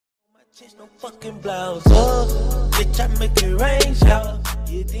Chase no fucking blouse up, bitch, I make it rain shower.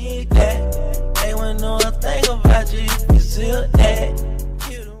 You did that, they wanna know a thing about you, you conceal that.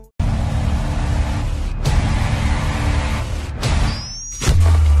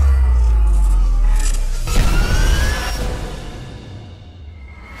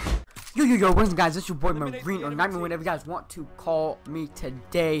 Yo, what's up guys, it's your boy Marine, or Nightmare, whatever you guys want to call me.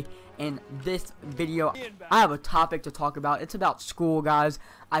 Today in this video, I have a topic to talk about. It's about school, guys.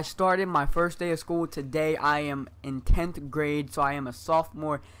 I started my first day of school today. I am in 10th grade, so I am a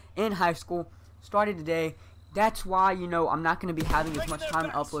sophomore in high school. Started today. That's why, you know, I'm not going to be having as much time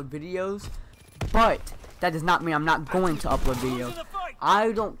to upload videos, but that does not mean I'm not going to upload videos.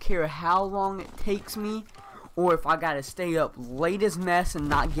 I don't care how long it takes me, or if I gotta stay up late as mess and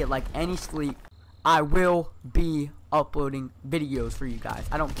not get like any sleep, I will be uploading videos for you guys.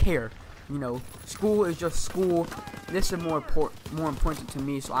 I don't care. You know, school is just school. This is more important to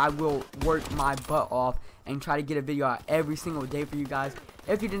me, so I will work my butt off and try to get a video out every single day for you guys.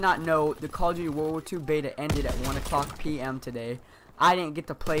 If you did not know, the Call of Duty World War II beta ended at 1:00 p.m. today. I didn't get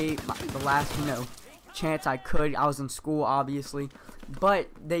to play the last, chance I could. I was in school, obviously, but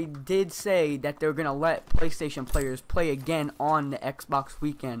they did say that they're gonna let PlayStation players play again on the Xbox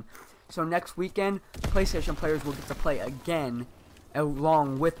weekend. So next weekend, PlayStation players will get to play again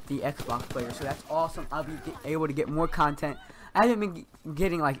along with the Xbox players. So that's awesome. I'll be able to get more content. I haven't been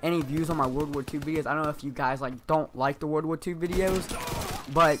getting like any views on my World War II videos. I don't know if you guys like don't like the World War II videos,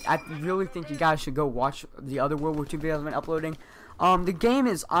 but I really think you guys should go watch the other World War II videos I've been uploading. The game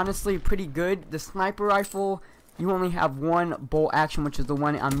is honestly pretty good. The sniper rifle, you only have one bolt action, which is the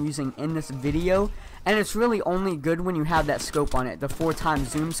one I'm using in this video, and it's really only good when you have that scope on it, the 4x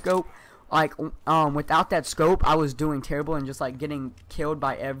zoom scope. Like, without that scope, I was doing terrible and just like getting killed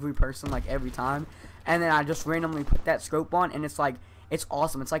by every person like every time. And then I just randomly put that scope on, and it's like, it's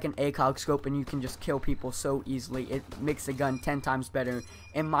awesome. It's like an ACOG scope, and you can just kill people so easily. It makes the gun 10 times better,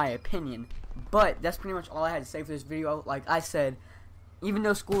 in my opinion. But that's pretty much all I had to say for this video. Like I said, even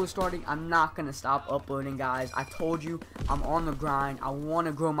though school is starting, I'm not going to stop uploading, guys. I told you, I'm on the grind. I want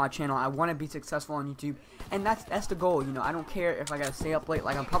to grow my channel. I want to be successful on YouTube. And that's the goal, you know. I don't care if I got to stay up late.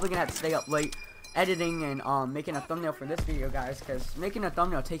 Like, I'm probably going to have to stay up late editing and making a thumbnail for this video, guys. Because making a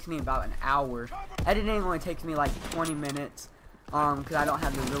thumbnail takes me about an hour. Editing only takes me like 20 minutes. Because I don't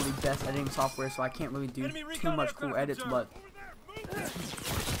have the really best editing software, so I can't really do too much cool edits. But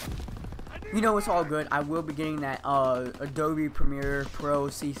you know, it's all good. I will be getting that Adobe Premiere Pro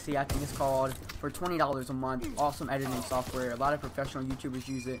CC, I think it's called, for $20 a month. Awesome editing software. A lot of professional YouTubers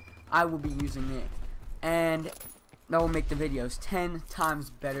use it. I will be using it, and that will make the videos 10 times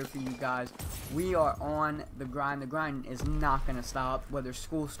better for you guys. We are on the grind. The grind is not going to stop. Whether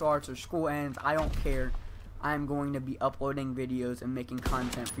school starts or school ends, I don't care. I'm going to be uploading videos and making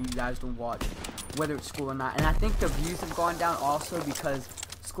content for you guys to watch, whether it's school or not. And I think the views have gone down also because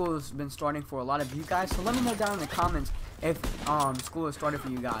school has been starting for a lot of you guys. So let me know down in the comments if school has started for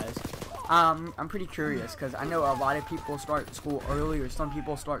you guys. I'm pretty curious because I know a lot of people start school early, or some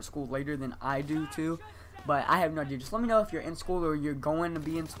people start school later than I do too. But I have no idea. Just let me know if you're in school or you're going to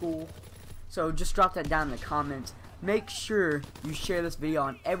be in school. So just drop that down in the comments. Make sure you share this video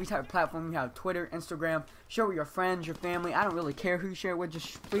on every type of platform you have: Twitter, Instagram. Share with your friends, your family. I don't really care who you share it with.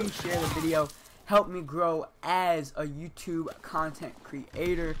 Just please share the video. Help me grow as a YouTube content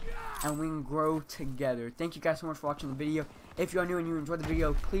creator, and we can grow together. Thank you guys so much for watching the video. If you are new and you enjoyed the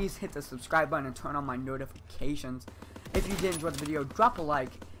video, please hit the subscribe button and turn on my notifications. If you did enjoy the video, drop a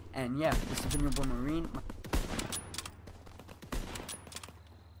like. And yeah, this has been your boy Marine.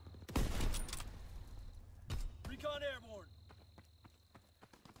 Recon airborne.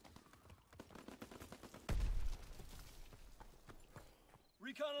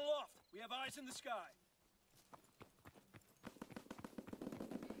 Recon aloft. We have eyes in the sky.